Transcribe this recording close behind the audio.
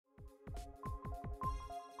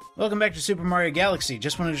Welcome back to Super Mario Galaxy.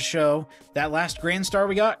 Just wanted to show that last Grand Star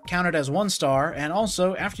we got counted as 1 star, and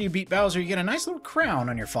also, after you beat Bowser, you get a nice little crown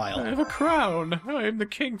on your file. I have a crown. I am the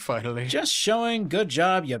king, finally. Just showing, good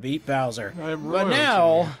job, you beat Bowser. I'm But royalty.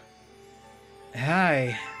 now...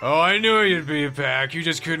 Hi. Oh, I knew you'd be back. You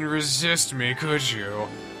just couldn't resist me, could you?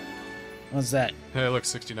 What's that? Hey, look,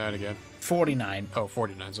 69 again. 49. Oh,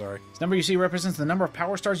 49, sorry. This number you see represents the number of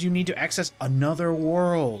power stars you need to access another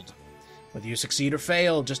world. Whether you succeed or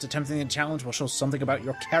fail, just attempting the challenge will show something about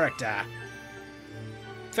your character.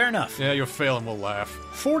 Fair enough. Yeah, you'll fail and we'll laugh.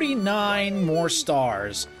 49 more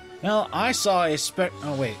stars. Well, I saw a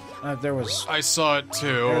oh wait, there was... I saw it too.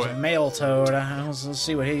 There's a male Toad. Let's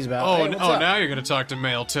see what he's about. Oh, Hey, what's up? now you're gonna talk to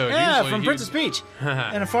Male Toad. Yeah, Usually from he's- Princess Peach.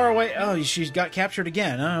 And a far away... Oh, she got captured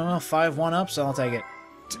again. Oh, well, 5 1-ups, I'll take it.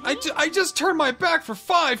 I just turned my back for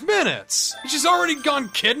 5 minutes. She's already gone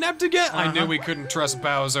kidnapped again? I knew we couldn't trust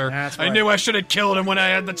Bowser. That's I right. knew I should have killed him when I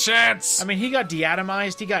had the chance. I mean, he got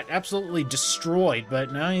deatomized, he got absolutely destroyed,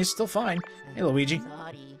 but no, he's still fine. Hey, Luigi.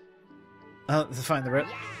 To find the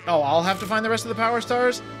rest... Oh, I'll have to find the rest of the power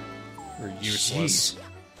stars? You're useless. Jeez.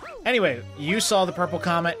 Anyway, you saw the purple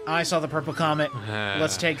comet, I saw the purple comet.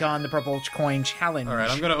 Let's take on the purple coin challenge. Alright,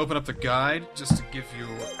 I'm gonna open up the guide just to give you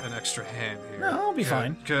an extra hand here. No, I'll be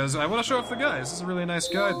fine. Because I want to show off the guide. This is a really nice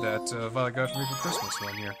guide that Violet got for me for Christmas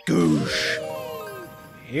one year. Goosh.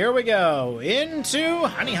 Here we go, into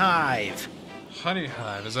Honey Hive. Honey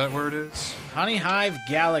Hive, is that where it is? Honey Hive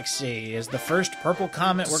Galaxy is the first purple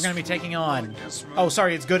comet we're going to be taking on. Oh,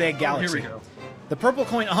 sorry, it's Good Egg Galaxy. Here we go. The purple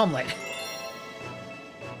coin omelet.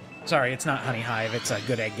 Sorry, it's not Honey Hive, it's a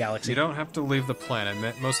Good Egg Galaxy. You don't have to leave the planet.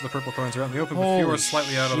 Most of the purple coins are out in the open, but Holy few are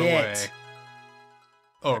slightly out of the way. shit.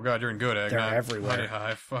 Oh god, you're in Good Egg. They're not everywhere. Honey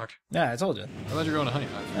Hive, fuck. Yeah, I told you. I thought you were going to Honey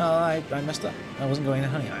Hive. No, I messed up. I wasn't going to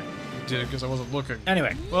Honey Hive. You did, because I wasn't looking.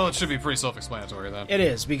 Anyway, Well, it should be pretty self-explanatory then. it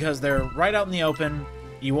is, because they're right out in the open.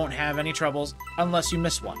 You won't have any troubles unless you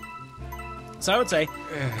miss one. So I would say,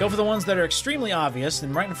 go for the ones that are extremely obvious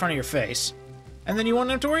and right in front of your face, and then you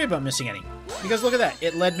won't have to worry about missing any. Because look at that,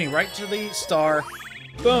 it led me right to the star.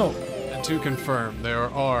 Boom! And to confirm,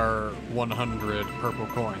 there are 100 purple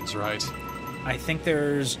coins, right? I think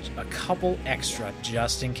there's a couple extra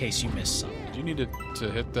just in case you miss some. Do you need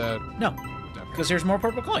to hit that? No, because there's more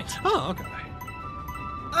purple coins. Oh, okay.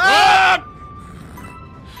 Ah!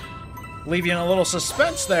 Leave you in a little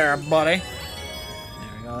suspense there, buddy.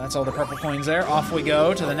 There we go, that's all the purple coins there. Off we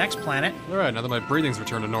go to the next planet. Alright, now that my breathing's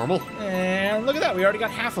returned to normal. And look at that, we already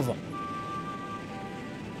got half of them.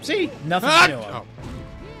 See? Nothing to them. Oh.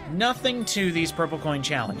 Nothing to these purple coin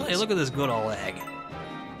challenges. Hey, look at this good old egg.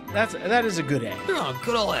 That is a good egg. You're on a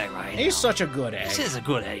good old egg, right? He's such a good egg. This is a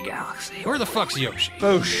good egg galaxy. Where the fuck's Yoshi?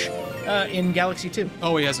 Boosh. In Galaxy 2.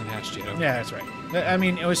 Oh, he hasn't hatched yet. Okay. Yeah, that's right. I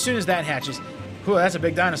mean, as soon as that hatches... Whew, that's a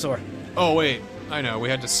big dinosaur. Oh, wait. I know. We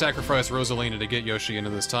had to sacrifice Rosalina to get Yoshi into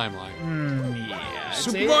this timeline. Yeah.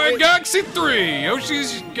 Super Mario Galaxy 3!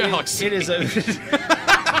 Yoshi's Galaxy. It is a...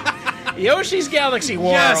 Yoshi's Galaxy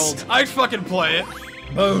World. Yes! I'd fucking play it.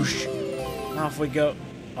 Boosh. Off we go.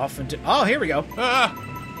 Off into... Oh, here we go. Ah!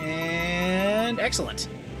 And excellent.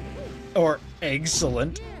 Or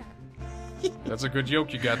excellent. That's a good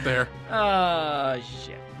yoke you got there.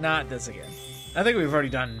 Shit. Not this again. I think we've already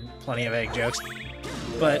done plenty of egg jokes.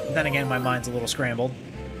 But then again, my mind's a little scrambled.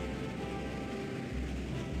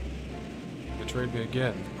 Betrayed me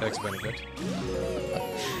again. Thanks, Benedict.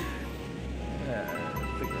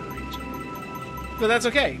 But that's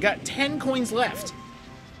okay. Got 10 coins left.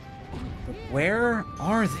 But where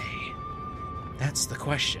are they? That's the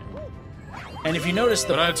question. And if you notice the...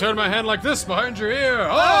 But I turned my hand like this behind your ear.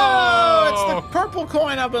 Oh! It's Oh! the purple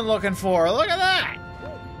coin I've been looking for. Look at that!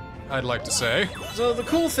 I'd like to say. So the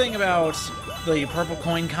cool thing about the purple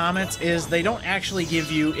coin comets is they don't actually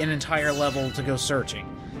give you an entire level to go searching.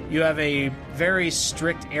 You have a very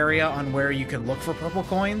strict area on where you can look for purple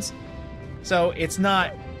coins. So it's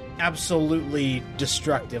not absolutely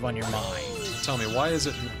destructive on your mind. Tell me, why is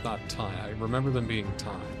it not timed? I remember them being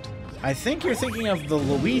timed. I think you're thinking of the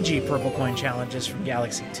Luigi purple coin challenges from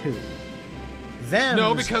Galaxy 2. Them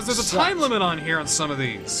No, because there's a sucked. time limit on here on some of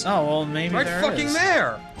these. Oh, well, maybe Right there fucking is.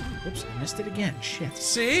 there. Oops, I missed it again. Shit.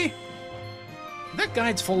 See? That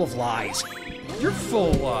guide's full of lies. You're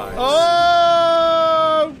full of lies.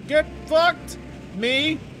 Oh! Get fucked!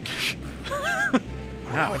 Me?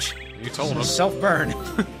 Ouch. You told him. Self-burn.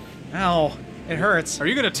 Ow. It hurts. Are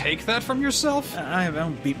you gonna take that from yourself? I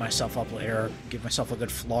don't beat myself up later or give myself a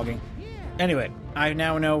good flogging. Anyway, I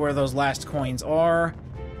now know where those last coins are.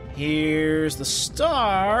 Here's the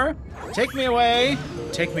star. Take me away.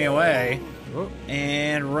 Take me away. Oh.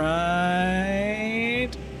 And right...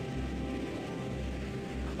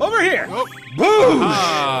 Oh, there. Oh. Boom!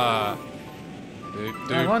 Ah.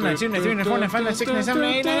 1, 9, 2, 9, 3, 9, 4, 9, 5, 9, 6, 9, 7,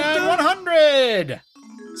 8, 9, 9, 100!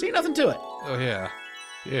 See, nothing to it. Oh, yeah.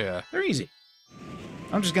 Yeah. They're easy.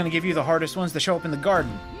 I'm just gonna give you the hardest ones that show up in the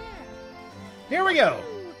garden. Here we go.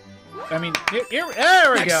 I mean, there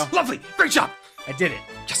we go. Lovely. Great job. I did it.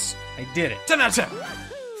 Yes. I did it. 10 out of 10.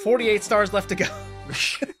 48 stars left to go.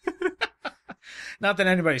 Not that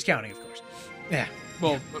anybody's counting, of course. Yeah.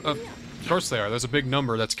 Well, of course they are. There's a big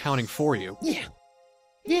number that's counting for you. Yeah.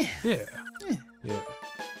 Yeah. Yeah. Yeah.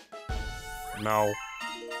 No.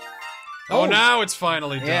 Oh. Oh, now it's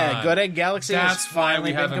finally done. Yeah, Good Egg Galaxy has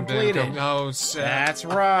finally been completed. Sad. That's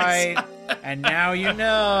right. And now you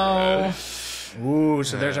know. Ooh,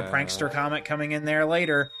 so there's a prankster comment coming in there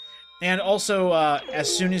later. And also,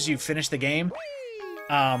 as soon as you finish the game,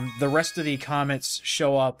 the rest of the comments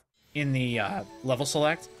show up in the level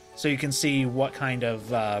select, so you can see what kind of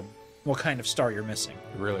star you're missing.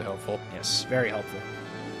 Really helpful. Yes, very helpful.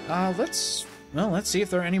 Let's see if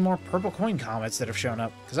there are any more purple coin comments that have shown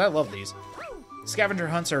up, because I love these. Scavenger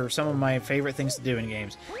hunts are some of my favorite things to do in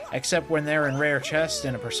games, except when they're in rare chests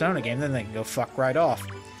in a Persona game, then they can go fuck right off.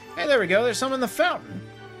 Hey, there we go, there's some in the fountain.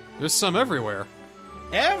 There's some everywhere.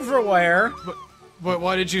 Everywhere? But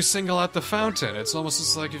why did you single out the fountain? It's almost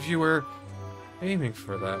as like if you were aiming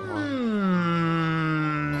for that one.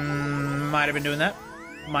 Might have been doing that.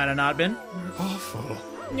 Might have not been. Awful.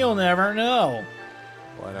 You'll never know.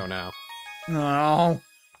 Well, I know now. No.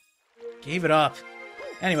 Gave it up.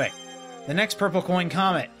 Anyway, the next purple coin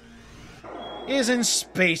comet is in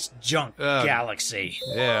Space Junk Galaxy.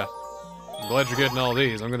 Yeah. I'm glad you're getting all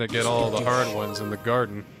these. I'm gonna get all the hard ones in the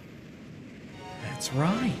garden. That's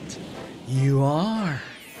right. You are.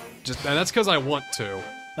 And that's because I want to.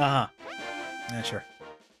 Uh-huh. Yeah, sure.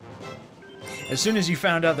 As soon as you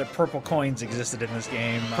found out that purple coins existed in this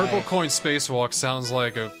game, Purple Coin Spacewalk sounds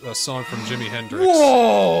like a song from Jimi Hendrix.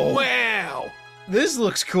 Whoa! Wow! This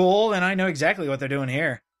looks cool, and I know exactly what they're doing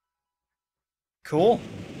here. Cool.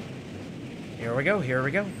 Here we go, here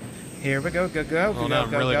we go. Here we go, go, go, Oh, now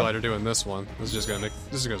I'm really glad you're doing this one. This is gonna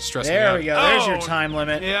stress me out. There we go, there's your time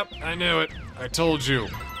limit. Yep, I knew it. I told you.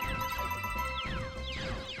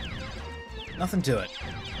 Nothing to it.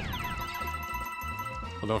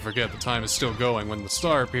 Well, don't forget, the time is still going when the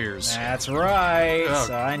star appears. That's right. Oh.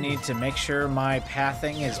 So I need to make sure my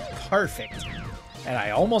pathing is perfect. And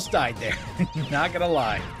I almost died there. Not gonna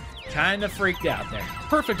lie. Kinda freaked out there.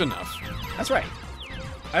 Perfect enough. That's right.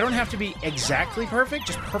 I don't have to be exactly perfect,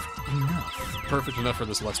 just perfect enough. Perfect enough for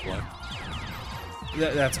this Let's Play.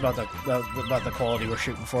 That's about the quality we're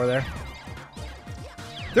shooting for there.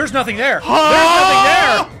 There's nothing there! There's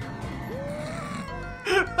nothing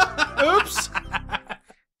there! Oops!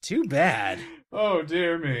 Too bad. Oh,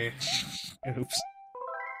 dear me. Oops.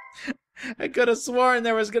 I could have sworn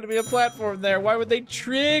there was going to be a platform there. Why would they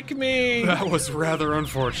trick me? That was rather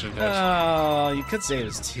unfortunate. Oh, you could say it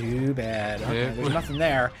was too bad. Okay, Yeah. there's nothing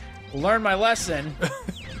there. Learn my lesson.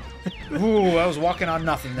 Ooh, I was walking on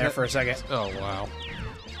nothing there for a second. Oh, wow.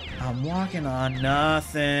 I'm walking on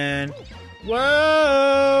nothing.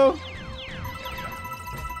 Whoa!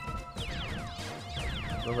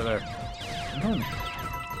 Over there. I'm going there.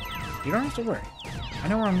 You don't have to worry. I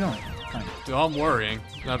know where I'm going. Fine. I'm worrying.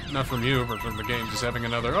 Not from you, but from the game. Just having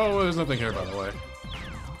another... Oh, there's nothing here, by the way.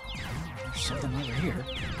 There's something over here.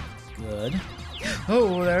 Good.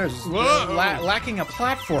 Oh, there's Whoa! lacking a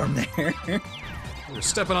platform there. You're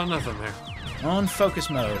stepping on nothing there. On focus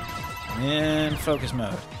mode. In focus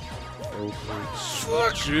mode.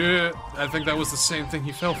 Oh, shit. I think that was the same thing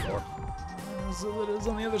he fell for. So it is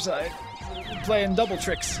on the other side. Playing double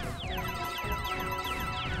tricks.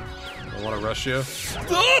 I want to rush you.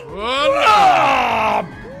 Ah!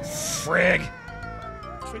 Frig!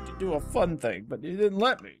 Tried to do a fun thing, but you didn't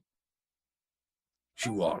let me.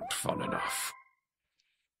 You aren't fun enough.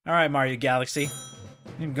 Alright, Mario Galaxy.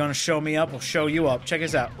 You're gonna show me up, I'll show you up. Check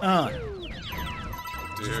us out.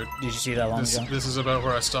 Dude. Did you see that long ago? This is about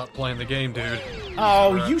where I stopped playing the game, dude.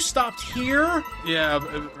 Oh, you stopped here? Yeah,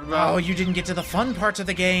 Oh, you didn't get to the fun parts of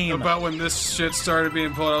the game. About when this shit started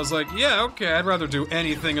being pulled, I was like, yeah, okay, I'd rather do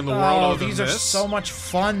anything in the world Oh, other than these this. are so much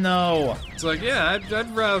fun, though. It's like, yeah,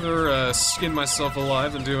 I'd rather skin myself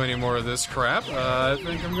alive than do any more of this crap. I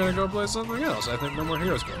think I'm gonna go play something else. I think No More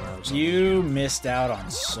Heroes came out or something. You missed out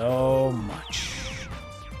on so much.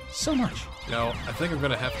 So much. You know, I think I'm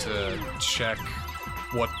gonna have to check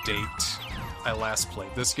what date I last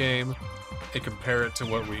played this game and compare it to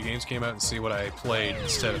what Wii games came out and see what I played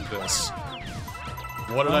instead of this.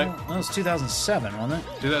 What did That was 2007, wasn't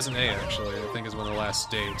it? 2008, actually, I think is when the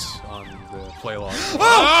last date on the play log.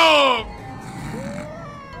 Oh!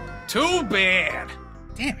 Too bad!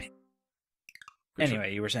 Damn it.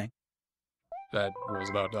 Anyway, you were saying? That was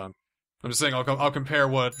about done. I'm just saying I'll compare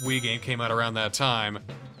what Wii game came out around that time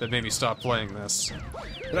that made me stop playing this.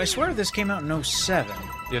 But I swear this came out in 07.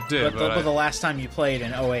 It did, but the last time you played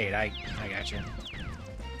in 08, I got you.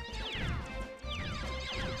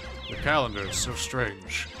 The calendar is so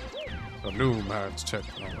strange. A new man's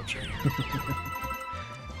technology.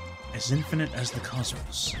 As infinite as the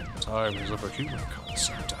cosmos. Time is of a human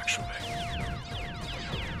concept, actually.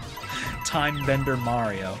 Time Bender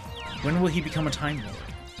Mario. When will he become a Time Lord?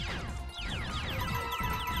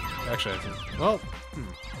 Actually, I think... Well,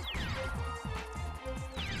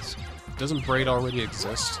 Doesn't Braid already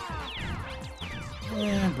exist?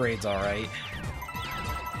 Yeah, Braid's alright.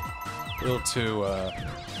 A little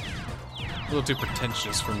too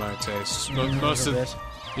pretentious for my taste. Most of...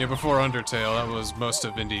 Yeah, before Undertale, that was most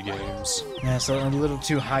of indie games. Yeah, so a little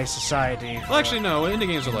too high society. Well, actually, no. Indie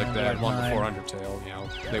games are like that. like Long mine. before Undertale, you know,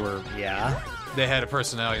 they were. Yeah. They had a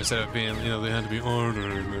personality instead of being, you know, they had to be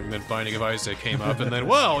ordered. And then Binding of Isaac came up, and then,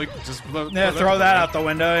 well, you could just Yeah, throw that out the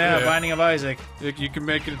window. Yeah, Binding of Isaac. You can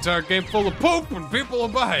make an entire game full of poop, and people will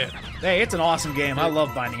buy it. Hey, it's an awesome game. I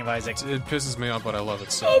love Binding of Isaac. It pisses me off, but I love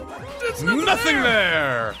it so. There's nothing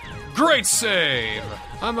there. Great save.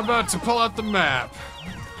 I'm about to pull out the map.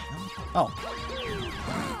 Oh.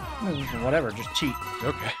 Whatever, just cheat.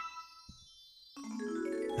 Okay.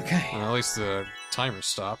 Okay. Well, at least the timer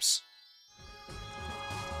stops.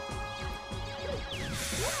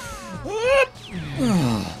 Up.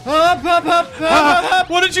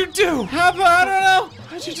 What did you do? I don't know.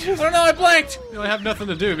 What did you do? I don't know, I blanked. You know, I have nothing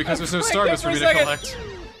to do because there's no Wait, Stardust for wait me a to second. collect.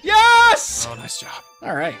 Yes! Oh, nice job.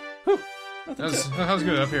 Alright. That was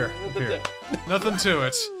good. Up here. Up here. Nothing to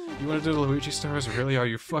it. You want to do the Luigi stars? Really? Are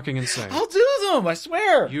you fucking insane? I'll do them, I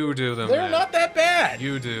swear. You do them, They're man. not that bad.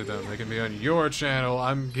 You do them. They can be on your channel.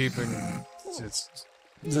 I'm keeping...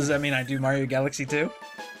 Does that mean I do Mario Galaxy 2?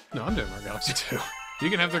 No, I'm doing Mario Galaxy 2. You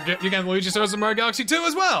can have Luigi stars in Mario Galaxy 2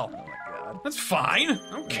 as well. Oh my god. That's fine.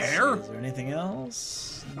 I don't care. Is there anything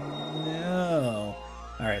else? No.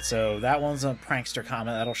 Alright, so that one's a prankster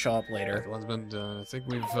comment. That'll show up later. That one's been done. I think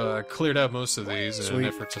we've cleared out most of these in an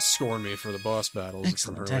effort to scorn me for the boss battles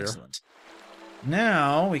Excellent, from earlier. excellent.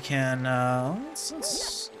 Now we can,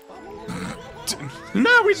 let's...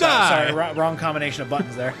 Now we die! Sorry, wrong combination of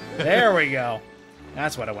buttons there. There we go.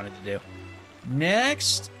 That's what I wanted to do.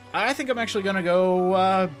 Next, I think I'm actually gonna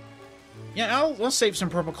go, yeah, I'll save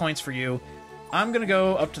some purple coins for you. I'm gonna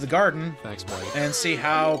go up to the garden. Thanks, buddy. And see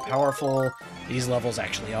how powerful these levels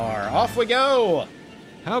actually are. Off we go!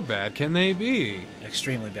 How bad can they be?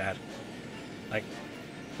 Extremely bad. Like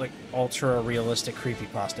ultra realistic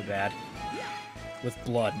creepypasta bad. With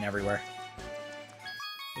blood and everywhere.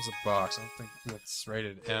 There's a box. I don't think that's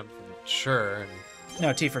rated M for mature. And...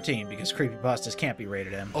 No, T for teen, because creepypastas can't be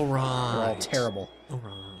rated M. Oh, right. They're all terrible. Oh,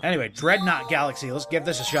 right. Anyway, Dreadnought Galaxy. Let's give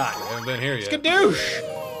this a shot. I haven't been here yet.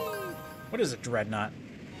 Skadoosh! What is a Dreadnought?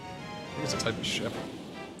 I think it's a type of ship.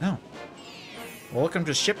 Oh. Well, welcome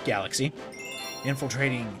to Ship Galaxy.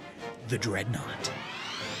 Infiltrating the Dreadnought.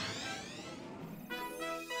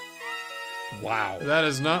 Wow. That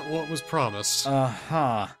is not what was promised.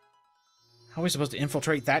 Uh-huh. How are we supposed to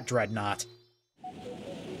infiltrate that Dreadnought?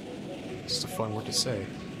 It's just a fun word to say.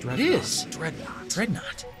 It is. Dreadnought.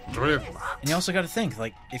 Dreadnought. Dreadnought. And you also got to think,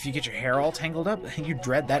 like, if you get your hair all tangled up, you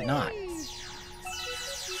dread that knot.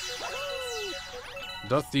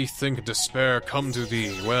 Doth thee think despair come to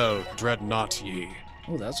thee? Well, dread not ye.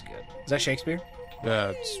 Oh, that's good. Is that Shakespeare?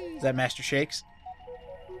 That's... Is that Master Shakes?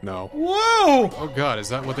 No. Whoa! Oh god, is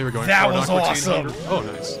that what they were going That for? was Aqua Teen awesome! Hunger... Oh,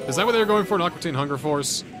 nice. Is that what they were going for in Aqua Teen Hunger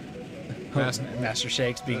Force? Master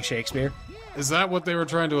Shakes being Shakespeare? Is that what they were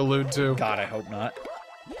trying to allude to? God, I hope not.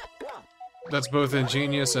 That's both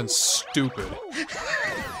ingenious and stupid.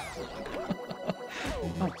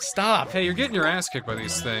 Oh, stop! Hey, you're getting your ass kicked by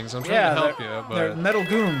these things. I'm trying to help you, they're but... metal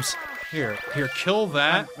gooms. Here, kill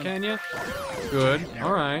that, can you? Good.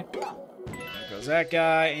 Alright. There goes that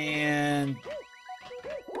guy, and...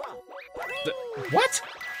 What?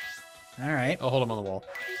 Alright. I'll hold him on the wall.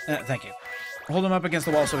 Thank you. Hold him up against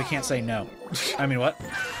the wall so he can't say no. I mean, what?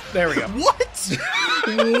 There we go. What?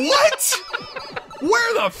 What?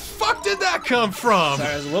 Where the fuck did that come from?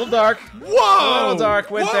 Sorry, it was a little dark. Whoa! A little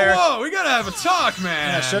dark. Went there. Whoa, we gotta have a talk,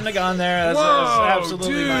 man. I shouldn't have gone there. That's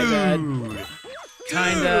absolutely my bad.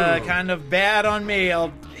 Kind of bad on me.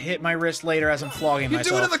 I'll hit my wrist later as I'm flogging You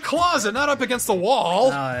myself. do it in the closet, not up against the wall.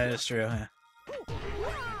 Oh, that is true. Yeah.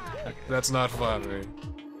 That's not funny.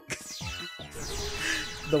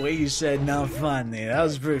 The way you said "not funny," that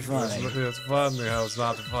was pretty funny. It's funny how it's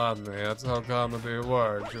not funny. That's how comedy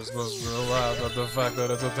works. You're supposed to laugh at the fact that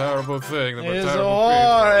it's a terrible thing. That we're It's a terrible people.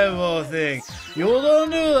 horrible thing. You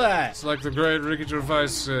don't do that. It's like the great Ricky Gervais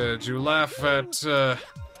said. You laugh at,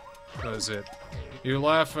 what is it? You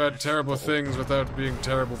laugh at terrible things without being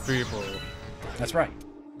terrible people. That's right.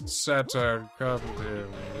 Satire and comedy.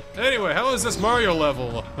 Anyway, how is this Mario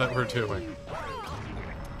level that we're doing?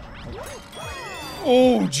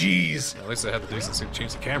 Oh, jeez. At least I had the decency to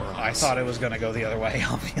change the camera on I this. thought it was gonna go the other way,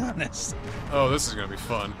 I'll be honest. Oh, this is gonna be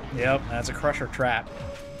fun. Yep, that's a crusher trap.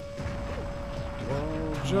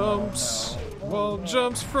 Wall jumps. Wall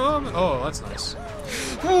jumps from. Oh, that's nice.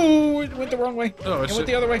 Ooh, it went the wrong way. Oh, it went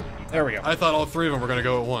the other way. There we go. I thought all three of them were gonna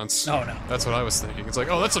go at once. Oh, no. That's what I was thinking. It's like,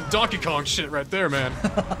 oh, that's some Donkey Kong shit right there, man.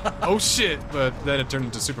 Oh shit! But then it turned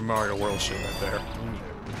into Super Mario World shit right there.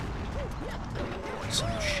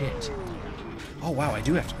 Some shit. Oh, wow, I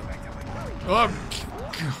do have to go back that way.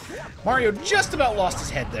 Oh, Mario just about lost his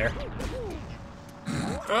head there.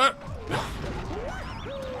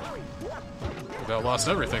 about lost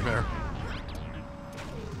everything there.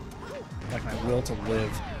 Like my will to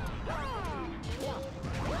live.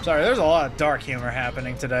 Sorry, there's a lot of dark humor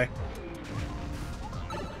happening today.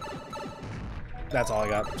 That's all I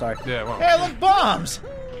got. Sorry. Yeah, well. Hey, look, bombs!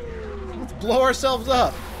 Let's blow ourselves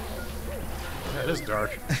up. Yeah, it is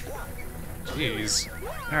dark. Jeez.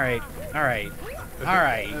 Alright, alright,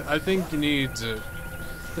 alright. I think you need to.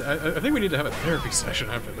 I think we need to have a therapy session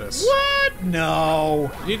after this. What? No.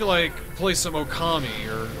 You need to, like, play some Okami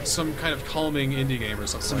or some kind of calming indie game or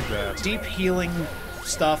something like that. Deep healing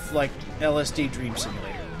stuff like LSD Dream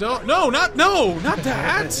Simulator. No, not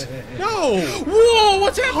that! No! Whoa,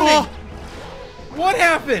 what's happening? What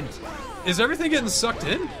happened? Is everything getting sucked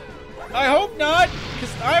in? I hope not,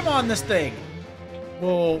 because I'm on this thing.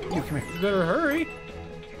 Well, You come here. you better hurry.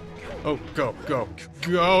 Oh, go.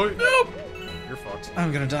 Nope. You're fucked.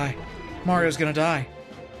 I'm gonna die. Mario's gonna die.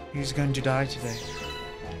 He's going to die today.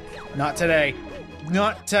 Not today.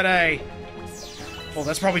 Not today. Oh,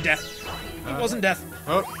 that's probably death. It wasn't death.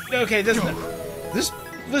 Oh, Okay,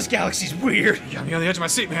 this galaxy's weird. you got me on the edge of my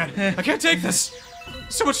seat, man. I can't take this.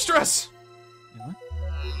 So much stress.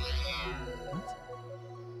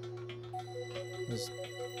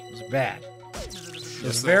 It was bad. It was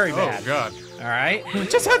Yes, very oh, bad. Oh, God. All right.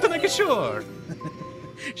 Just had to make sure.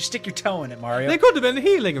 Just stick your toe in it, Mario. They could have been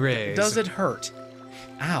healing rays. Does it hurt?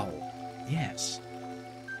 Ow. Yes.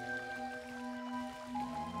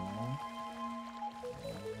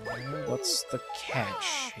 What's the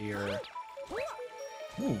catch here?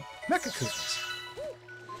 Ooh, mecha cookies.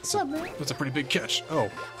 What's up, man? That's a pretty big catch. Oh,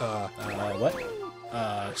 What?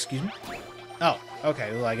 Excuse me? Oh,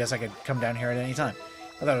 okay. Well, I guess I could come down here at any time.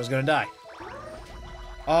 I thought I was gonna die.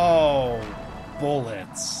 Oh,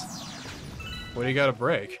 bullets. what do you got to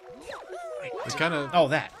break? It's kind of. Oh,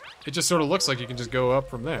 that. It just sort of looks like you can just go up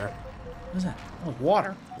from there. What is that? Oh,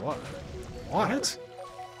 water. What? What?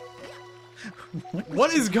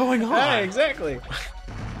 What is going on? Hey, exactly.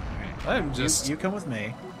 I'm just. You come with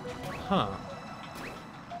me. Huh.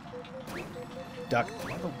 Duck.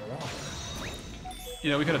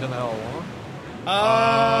 You know, we could have done that all along.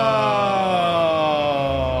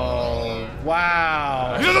 Oh,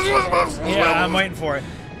 wow. Yeah, I'm waiting for it.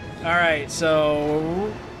 All right,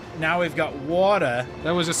 so now we've got water.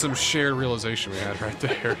 That was just some shared realization we had right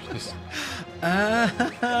there.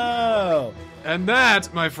 Oh. And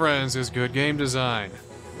that, my friends, is good game design.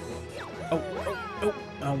 Oh, well.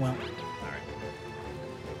 All right.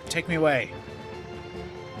 Take me away.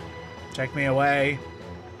 Take me away.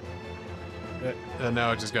 And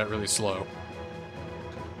now it just got really slow.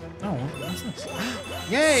 Oh, what's this?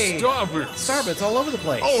 Yay! Stop it! Starbits all over the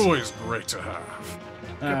place. Always great to have.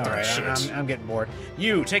 All that right, shit. I'm getting bored.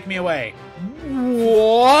 You, take me away.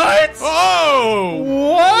 What? Oh!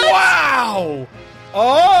 What? Wow!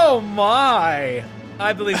 Oh my!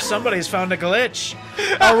 I believe somebody's found a glitch.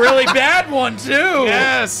 A really bad one, too!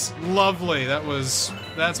 Yes! Lovely. That's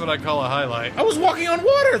what I call a highlight. I was walking on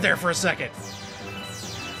water there for a second.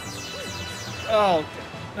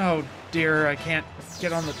 Oh dear, I can't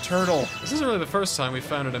get on the turtle. This isn't really the first time we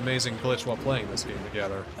found an amazing glitch while playing this game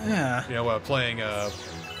together. Yeah. You know, playing a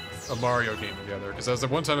Mario game together. Because that was the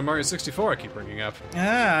one time in Mario 64 I keep bringing up.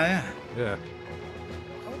 Yeah. Yeah.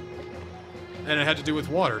 And it had to do with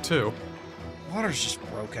water, too. Water's just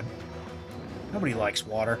broken. Nobody likes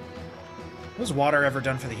water. What has water ever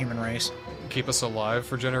done for the human race? Keep us alive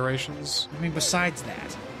for generations. I mean, besides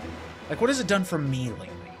that. Like, what has it done for me lately?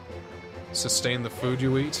 Sustain the food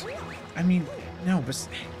you eat. I mean, no, but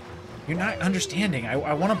you're not understanding.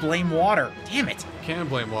 I want to blame water. Damn it. You can't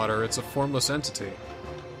blame water, it's a formless entity.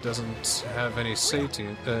 doesn't have any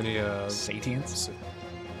satience. Satience?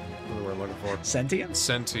 What the word I'm looking for? Sentience?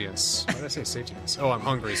 Sentience. Why did I say satience? Oh, I'm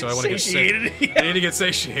hungry, so I want to get Satiated, I need to get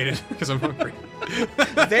satiated because I'm hungry.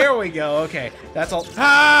 There we go. Okay, that's all.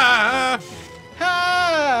 Ah!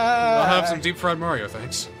 Ah! I'll have some deep fried Mario,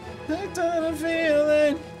 thanks. Hooked on a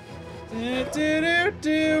feeling. Do, do, do,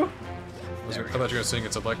 do. I thought you were gonna sing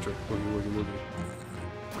It's Electric. Woogie, woogie,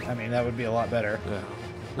 woogie. I mean, that would be a lot better. Yeah,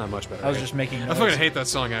 not much better. I was just making noise. I fucking hate that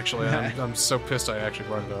song, actually. I'm so pissed I actually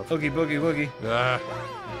brought it up. Boogie, boogie, woogie. Ah.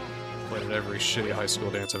 Played at every shitty high school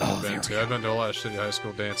dance I've ever been to. I've been to a lot of shitty high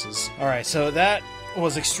school dances. Alright, so that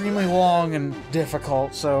was extremely long and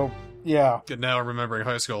difficult, so yeah. And now I'm remembering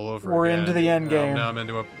high school all over We're again. into the end game. Now I'm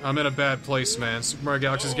in a bad place, man. Super Mario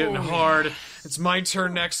Galaxy's getting hard. It's my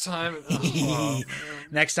turn next time. Oh.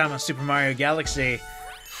 Next time on Super Mario Galaxy,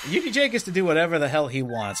 UDJ gets to do whatever the hell he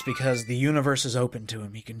wants because the universe is open to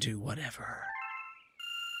him. He can do whatever.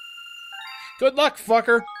 Good luck,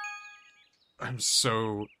 fucker! I'm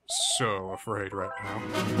so afraid right now.